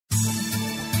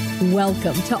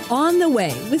Welcome to On the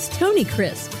Way with Tony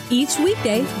Crisp. Each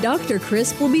weekday, Dr.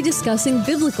 Crisp will be discussing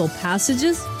biblical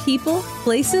passages, people,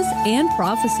 places, and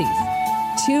prophecies.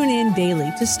 Tune in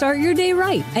daily to start your day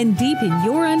right and deepen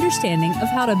your understanding of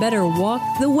how to better walk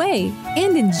the way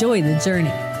and enjoy the journey.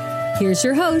 Here's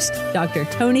your host, Dr.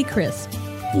 Tony Crisp.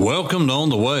 Welcome to On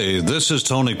the Way. This is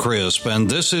Tony Crisp, and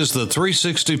this is the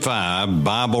 365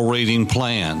 Bible Reading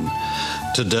Plan.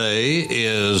 Today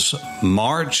is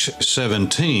March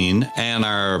 17, and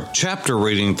our chapter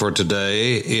reading for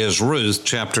today is Ruth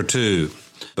chapter 2.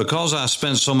 Because I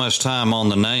spent so much time on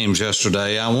the names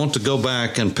yesterday, I want to go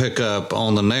back and pick up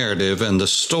on the narrative and the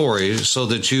story so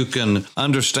that you can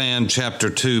understand chapter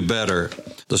 2 better.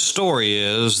 The story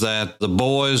is that the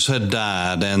boys had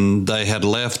died and they had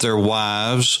left their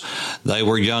wives. They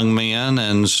were young men,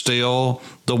 and still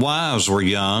the wives were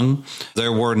young.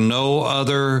 There were no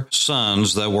other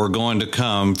sons that were going to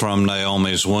come from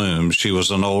Naomi's womb. She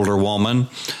was an older woman,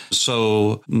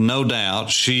 so no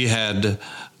doubt she had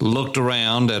looked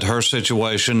around at her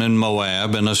situation in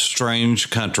Moab, in a strange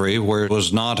country where it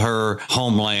was not her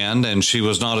homeland and she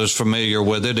was not as familiar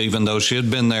with it, even though she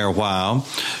had been there a while.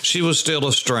 She was still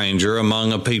a stranger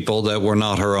among a people that were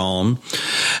not her own.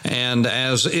 And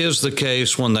as is the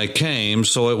case when they came,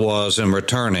 so it was in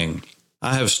returning.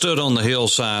 I have stood on the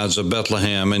hillsides of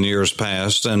Bethlehem in years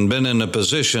past and been in a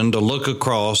position to look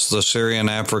across the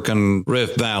Syrian-African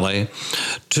Rift Valley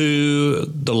to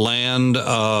the land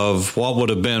of what would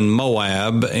have been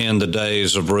Moab in the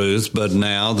days of Ruth, but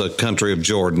now the country of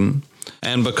Jordan.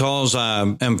 And because I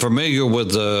am familiar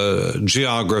with the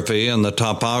geography and the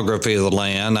topography of the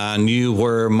land, I knew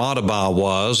where Madabah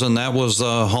was, and that was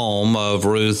the home of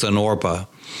Ruth and Orpah.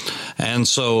 And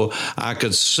so I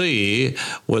could see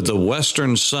with the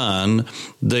western sun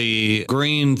the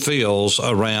green fields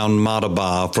around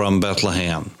Madabah from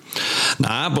Bethlehem.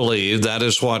 Now, I believe that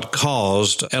is what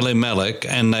caused Elimelech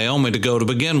and Naomi to go to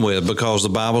begin with, because the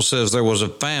Bible says there was a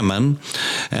famine,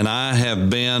 and I have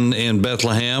been in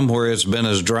Bethlehem where it's been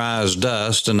as dry as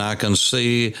dust, and I can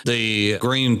see the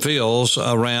green fields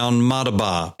around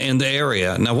Madabah in the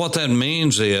area. Now, what that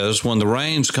means is when the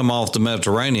rains come off the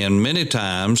Mediterranean, many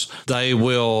times they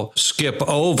will skip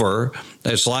over.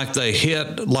 It's like they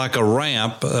hit like a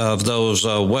ramp of those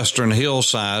western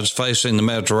hillsides facing the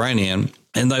Mediterranean,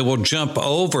 and they will jump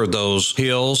over those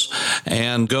hills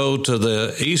and go to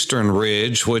the eastern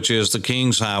ridge, which is the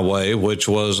King's Highway, which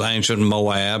was ancient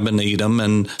Moab and Edom,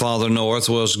 and farther north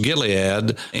was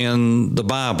Gilead in the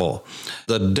Bible.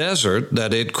 The desert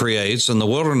that it creates and the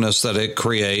wilderness that it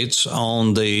creates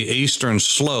on the eastern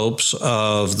slopes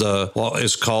of what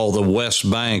is called the west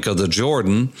bank of the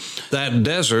Jordan, that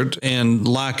desert, and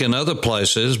like in other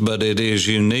places, but it is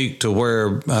unique to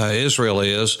where Israel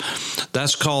is,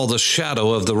 that's called the shadow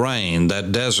of the rain.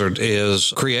 That desert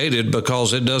is created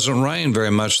because it doesn't rain very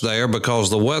much there,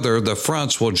 because the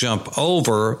fronts will jump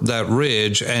over that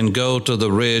ridge and go to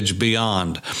the ridge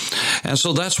beyond. And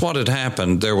so that's what had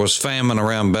happened. There was famine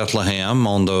around Bethlehem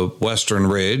on the western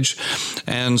ridge,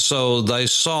 and so they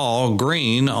saw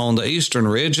green on the eastern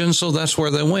ridge, and so that's where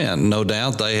they went. No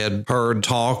doubt they had heard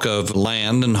talk of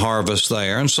land and harvest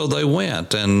there, and so they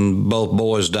went, and both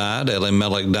boys died.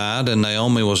 Elimelech died, and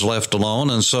Naomi was left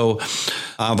alone. And so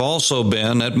I've also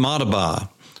been at Madabah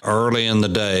early in the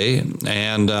day,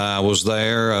 and I was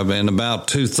there in about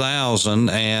 2000,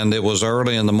 and it was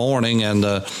early in the morning, and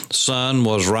the sun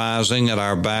was rising at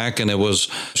our back, and it was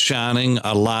shining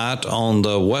a light on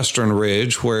the western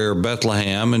ridge where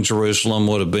Bethlehem and Jerusalem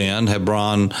would have been,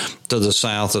 Hebron to the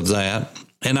south of that.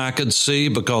 And I could see,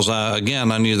 because I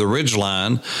knew the ridge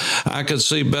line, I could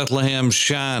see Bethlehem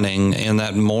shining in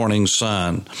that morning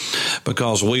sun.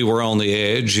 Because we were on the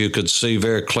edge, you could see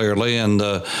very clearly, and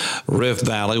the Rift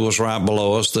Valley was right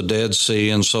below us, the Dead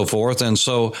Sea and so forth. And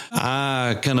so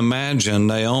I can imagine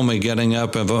Naomi getting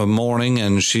up in the morning,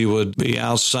 and she would be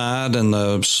outside, and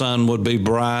the sun would be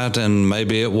bright, and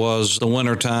maybe it was the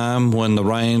wintertime when the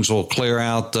rains will clear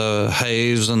out the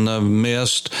haze and the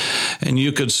mist, and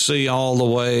you could see all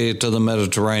the way to the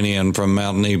Mediterranean from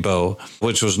Mount Nebo,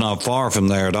 which was not far from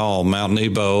there at all. Mount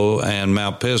Nebo and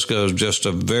Mount Pisgah is just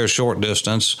a very short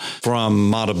distance from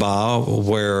Madabah,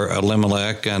 where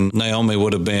Elimelech and Naomi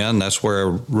would have been. That's where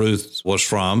Ruth was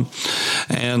from.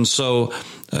 And so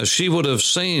she would have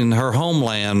seen her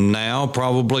homeland now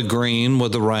probably green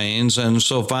with the rains. And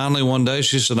so finally one day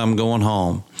she said, I'm going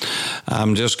home.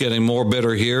 I'm just getting more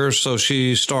bitter here. So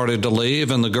she started to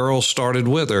leave, and the girls started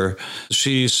with her.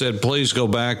 She said, please go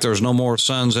back. There's no more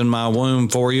sons in my womb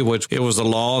for you, which it was the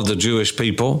law of the Jewish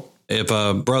people. if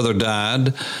a brother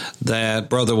died, that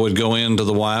brother would go into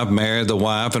the wife, marry the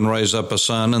wife, and raise up a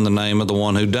son in the name of the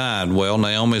one who died. Well,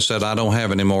 Naomi said, I don't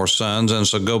have any more sons, and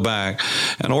so go back.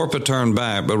 And Orpah turned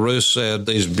back, but Ruth said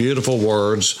these beautiful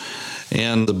words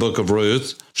in the book of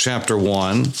Ruth, chapter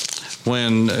 1,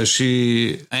 when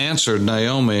she answered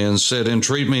Naomi and said,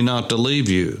 entreat me not to leave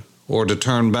you, or to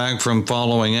turn back from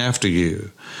following after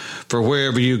you. For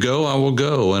wherever you go, I will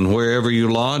go, and wherever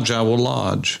you lodge, I will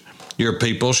lodge. Your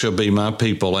people shall be my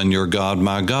people, and your God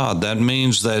my God. That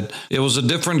means that it was a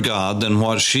different God than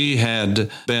what she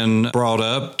had been brought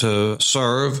up to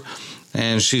serve.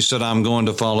 And she said, I'm going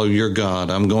to follow your God.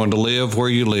 I'm going to live where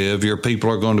you live. Your people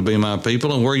are going to be my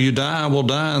people. And where you die, I will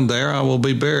die, and there I will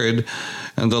be buried.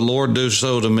 And the Lord do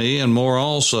so to me, and more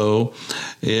also,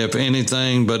 if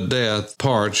anything but death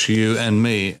parts you and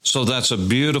me. So that's a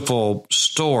beautiful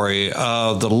story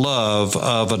of the love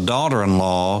of a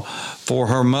daughter-in-law for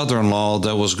her mother-in-law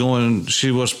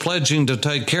she was pledging to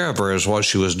take care of her is what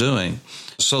she was doing.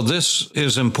 So this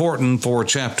is important for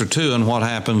chapter 2 and what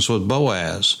happens with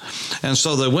Boaz. And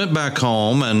so they went back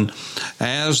home, and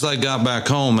as they got back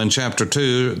home in chapter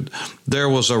 2, there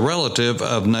was a relative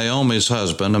of Naomi's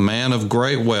husband, a man of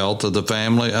great wealth of the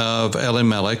family of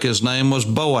Elimelech. His name was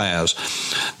Boaz.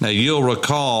 Now, you'll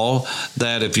recall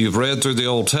that if you've read through the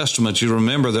Old Testament, you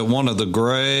remember that one of the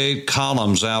great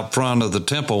columns out front of the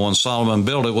temple when Solomon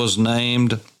built it was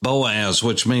named Boaz,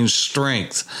 which means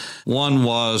strength. One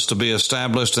was to be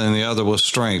established and the other was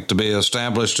strength, to be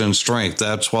established in strength.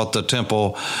 That's what the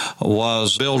temple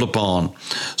was built upon.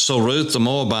 So Ruth the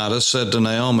Moabitess said to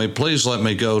Naomi, please let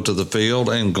me go to the field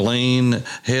and glean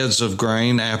heads of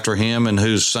grain after him in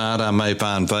whose sight I may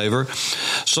find favor.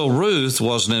 So Ruth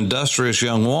was an industrious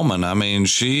young woman. I mean,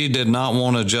 she did not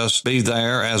want to just be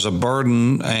there as a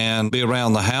burden and be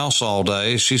around the house all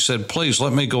day. She said, please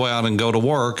let me go out and go to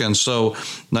work. And so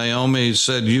Naomi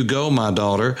said, you go, my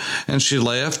daughter. And she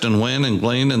left and went and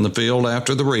gleaned in the field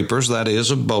after the reapers, that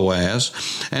is, of Boaz.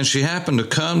 And she happened to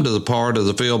come to the part of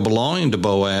the field belonging to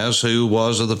Boaz, who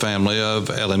was of the family of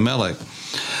Elimelech.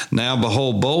 Now,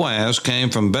 behold, Boaz came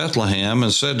from Bethlehem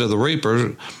and said to the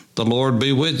reapers, the Lord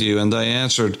be with you. And they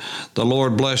answered, the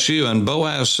Lord bless you. And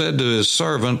Boaz said to his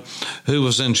servant, who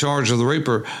was in charge of the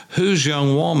reaper, whose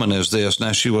young woman is this?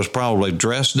 Now, she was probably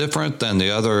dressed different than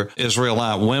the other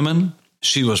Israelite women.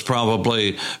 She was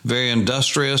probably very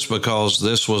industrious because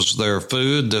this was their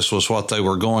food. This was what they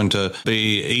were going to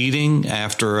be eating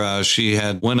after she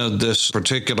had winnowed this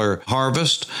particular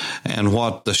harvest and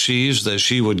what the sheaves that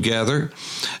she would gather.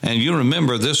 And you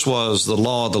remember, this was the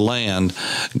law of the land.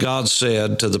 God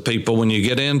said to the people, when you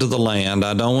get into the land,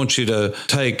 I don't want you to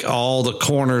take all the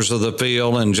corners of the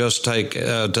field and just take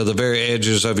to the very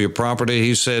edges of your property.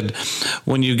 He said,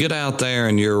 when you get out there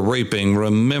and you're reaping,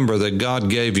 remember that God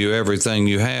gave you everything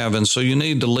you have, and so you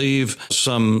need to leave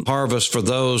some harvest for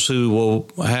those who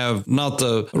will have not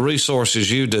the resources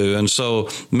you do. And so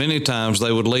many times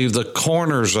they would leave the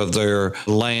corners of their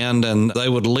land and they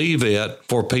would leave it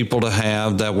for people to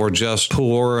have that were just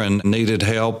poor and needed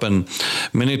help. And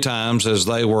many times as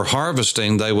they were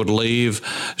harvesting, they would leave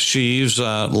sheaves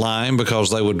lying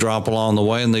because they would drop along the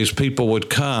way, and these people would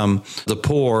come, the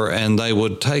poor, and they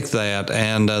would take that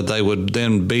and they would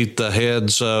then beat the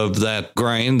heads of that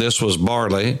grain. This was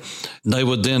barley. They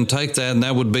would then take that and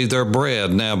that would be their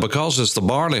bread. Now, because it's the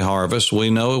barley harvest, we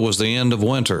know it was the end of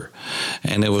winter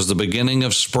and it was the beginning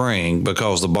of spring,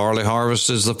 because the barley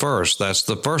harvest is the first. That's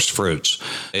the first fruits.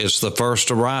 It's the first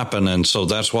to ripen. And so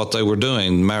that's what they were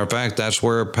doing. Matter of fact, that's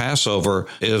where Passover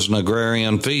is an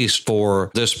agrarian feast for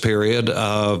this period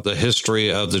of the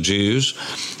history of the Jews.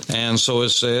 And so it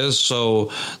says,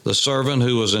 so the servant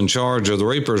who was in charge of the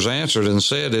reapers answered and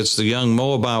said, it's the young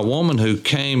Moabite woman who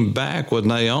came back with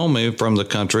Naomi from the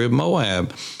country of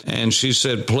Moab. And she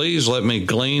said, please let me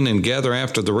glean and gather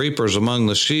after the reapers among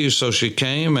the sheaves. So she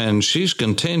came, and she's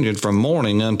continued from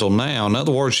morning until now. In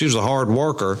other words, she's a hard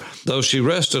worker, though she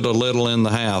rested a little in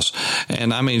the house.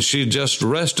 And I mean, she just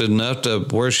rested enough to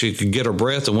where she could get her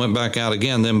breath and went back out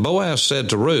again. Then Boaz said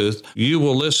to Ruth, you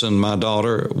will listen, my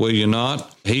daughter, will you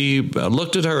not? He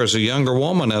looked at her as a younger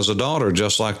woman, as a daughter,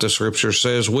 just like the scripture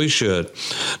says we should.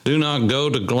 Do not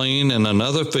go to glean in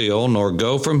another field, nor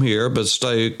go from here, but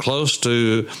stay close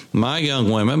to my young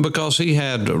women, because he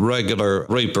had regular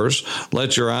reapers.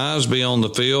 Let your eyes be on the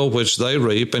field which they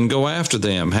reap, and go after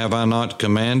them. Have I not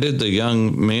commanded the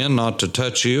young men not to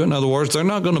touch you? In other words, they're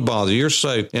not going to bother you. You're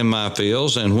safe in my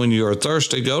fields, and when you are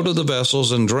thirsty, go to the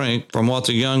vessels and drink from what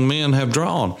the young men have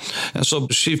drawn. And so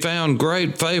she found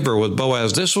great favor with Boaz.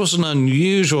 Boaz. This was an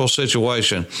unusual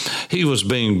situation. He was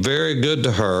being very good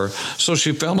to her, so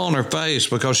she fell on her face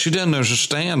because she didn't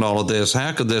understand all of this.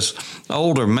 How could this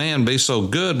older man be so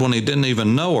good when he didn't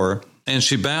even know her? And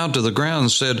she bowed to the ground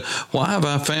and said, "Why have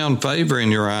I found favor in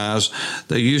your eyes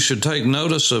that you should take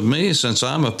notice of me since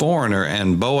I'm a foreigner?"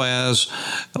 And Boaz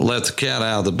let the cat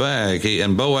out of the bag.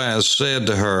 And Boaz said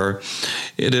to her,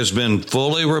 "It has been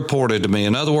fully reported to me."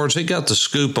 In other words, he got the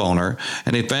scoop on her,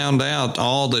 and he found out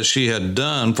all that she had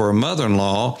done for her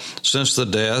mother-in-law since the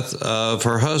death of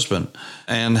her husband.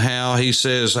 And how he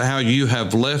says, how you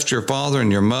have left your father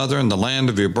and your mother and the land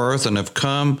of your birth and have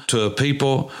come to a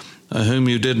people whom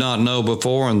you did not know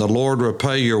before, and the Lord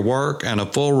repay your work, and a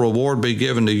full reward be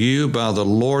given to you by the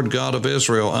Lord God of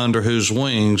Israel, under whose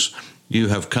wings you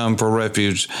have come for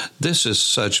refuge. This is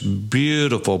such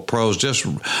beautiful prose, just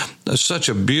such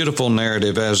a beautiful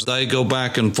narrative as they go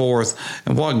back and forth.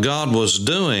 And what God was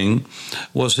doing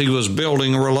was he was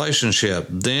building a relationship.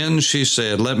 Then she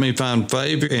said, "Let me find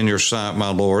favor in your sight, my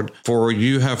Lord, for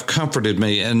you have comforted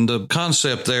me." And the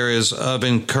concept there is of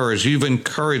encourage. You've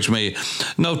encouraged me.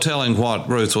 No telling what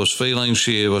Ruth was feeling.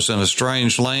 She was in a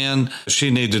strange land.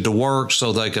 She needed to work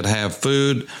so they could have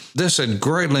food. This had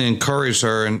greatly encouraged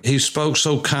her, and he spoke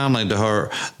so kindly to her,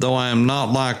 "Though I am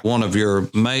not like one of your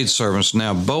maidservants."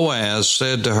 Now Boaz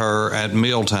said to her at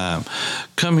mealtime,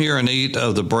 "Come here and eat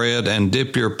of the bread, and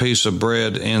dip your piece of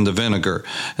bread in the vinegar."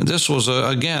 And this was,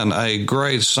 again, a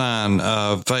great sign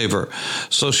of favor.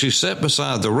 So she sat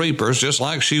beside the reapers, just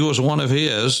like she was one of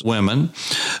his women,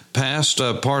 passed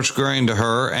parched grain to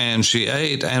her, and she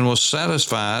ate and was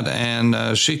satisfied,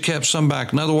 and she kept some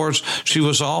back. In other words, she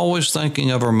was always thinking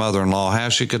of her mother-in-law, how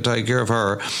she could take care of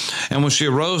her. And when she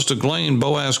arose to glean,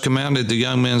 Boaz commanded the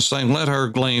young men, saying, "Let her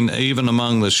glean even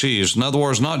among the sheaves." In other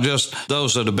words, not just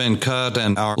those that have been cut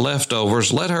and are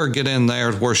leftovers. Let her get in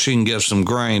there where she can get some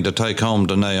grain to take home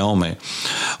to Naomi.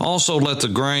 Also, let the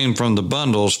grain from the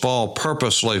bundles fall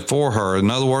purposely for her.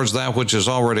 In other words, that which is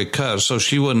already cut, so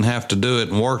she wouldn't have to do it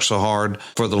and work so hard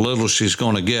for the little she's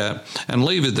going to get. And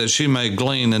leave it that she may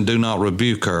glean and do not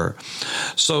rebuke her.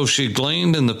 So she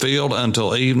gleaned in the field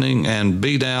until evening and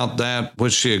beat out that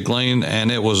which she had gleaned,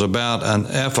 and it was about an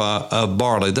ephah of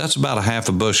barley. That's about a half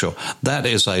a bushel. That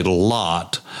is a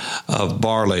lot of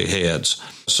barley heads.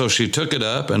 So she took it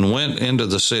up and went into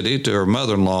the city to her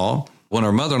mother-in-law. When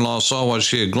her mother-in-law saw what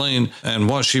she had gleaned and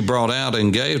what she brought out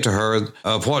and gave to her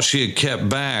of what she had kept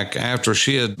back after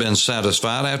she had been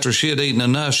satisfied, after she had eaten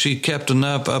enough, she kept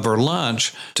enough of her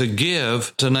lunch to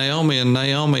give to Naomi. And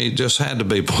Naomi just had to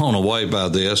be blown away by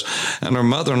this. And her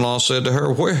mother-in-law said to her,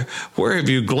 Where have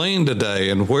you gleaned today?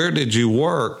 And where did you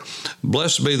work?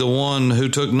 Blessed be the one who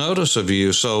took notice of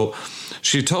you. So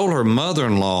she told her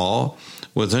mother-in-law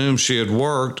with whom she had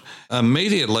worked.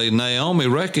 Immediately, Naomi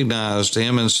recognized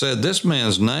him and said, "This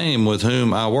man's name with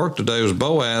whom I worked today was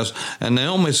Boaz." And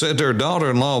Naomi said to her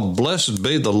daughter-in-law, "Blessed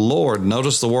be the Lord."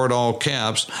 Notice the word all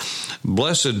caps.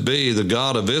 "Blessed be the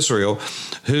God of Israel,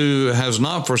 who has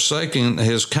not forsaken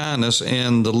his kindness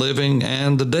in the living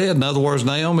and the dead." In other words,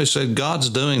 Naomi said, God's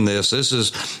doing this. This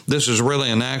is really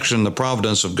an action, the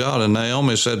providence of God. And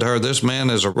Naomi said to her, "This man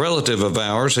is a relative of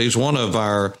ours. He's one of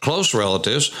our close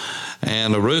relatives."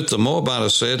 And Ruth the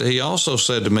Moabitess said, "He also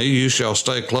said to me, 'You shall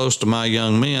stay close to my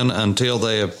young men until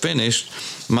they have finished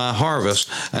my harvest.'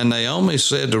 And Naomi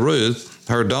said to Ruth,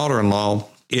 her daughter-in-law,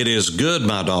 'It is good,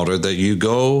 my daughter, that you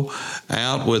go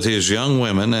out with his young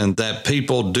women, and that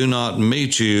people do not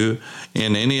meet you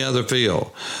in any other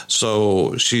field.'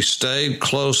 So she stayed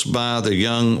close by the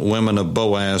young women of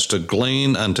Boaz to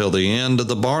glean until the end of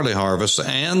the barley harvest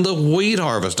and the wheat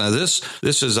harvest." Now this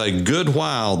is a good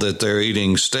while that they're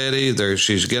eating steady.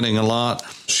 She's getting a lot.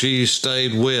 She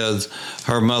stayed with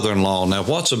her mother-in-law. Now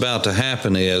what's about to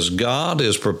happen is God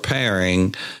is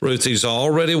preparing Ruth. He's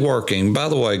already working. By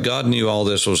the way, God knew all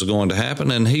this was going to happen,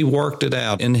 and he worked it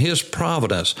out in his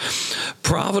providence.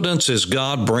 Providence is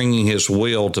God bringing his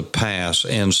will to pass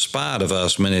in spite of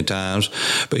us many times.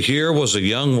 But here was a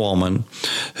young woman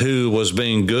who was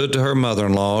being good to her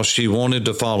mother-in-law. She wanted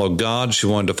to follow God. She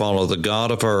wanted to follow the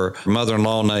God of her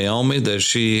mother-in-law, Naomi, that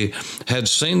she had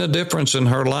seen a difference in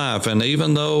her life. And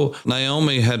even though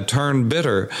Naomi had turned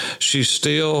bitter, she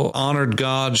still honored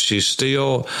God. She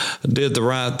still did the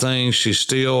right thing. She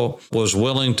still was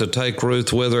willing to take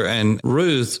Ruth with her. And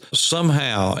Ruth,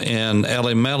 somehow in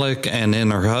Elimelech and in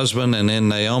her husband and in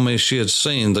Naomi, she had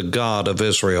seen the God of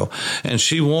Israel, and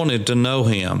she wanted to know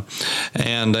him.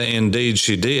 And indeed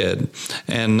she did.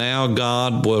 And now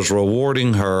God was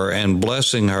rewarding her and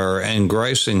blessing her and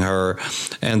gracing her.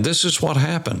 And this is what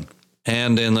happened.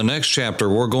 And in the next chapter,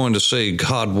 we're going to see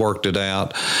God worked it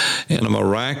out in a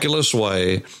miraculous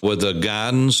way with the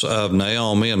guidance of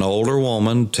Naomi, an older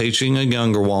woman, teaching a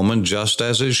younger woman, just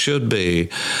as it should be,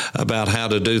 about how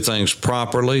to do things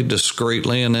properly,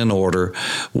 discreetly, and in order.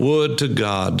 Would to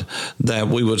God that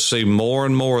we would see more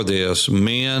and more of this,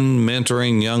 men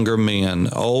mentoring younger men,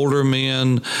 older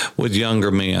men with younger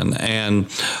men, and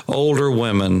older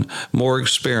women, more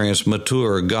experienced,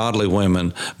 mature, godly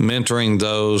women, mentoring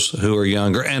those who are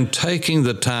younger and taking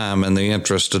the time and the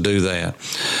interest to do that.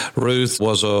 Ruth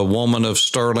was a woman of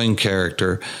sterling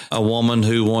character, a woman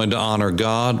who wanted to honor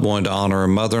God, wanted to honor her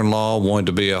mother-in-law, wanted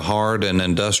to be a hard and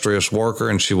industrious worker,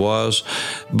 and she was.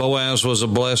 Boaz was a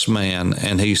blessed man,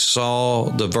 and he saw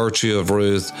the virtue of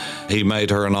Ruth. He made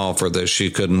her an offer that she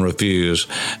couldn't refuse.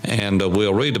 And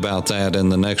we'll read about that in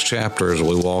the next chapter as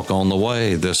we walk on the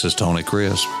way. This is Tony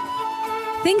Crisp.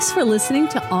 Thanks for listening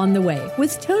to On the Way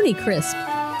with Tony Crisp.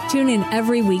 Tune in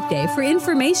every weekday for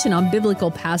information on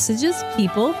biblical passages,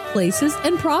 people, places,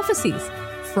 and prophecies.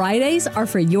 Fridays are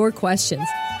for your questions.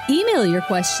 Email your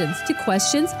questions to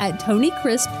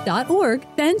questions@tonycrisp.org,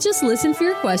 then just listen for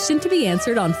your question to be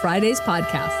answered on Friday's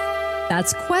podcast.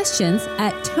 That's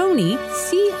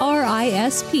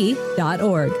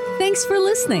questions@tonycrisp.org. Thanks for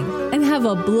listening and have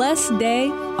a blessed day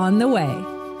on the way.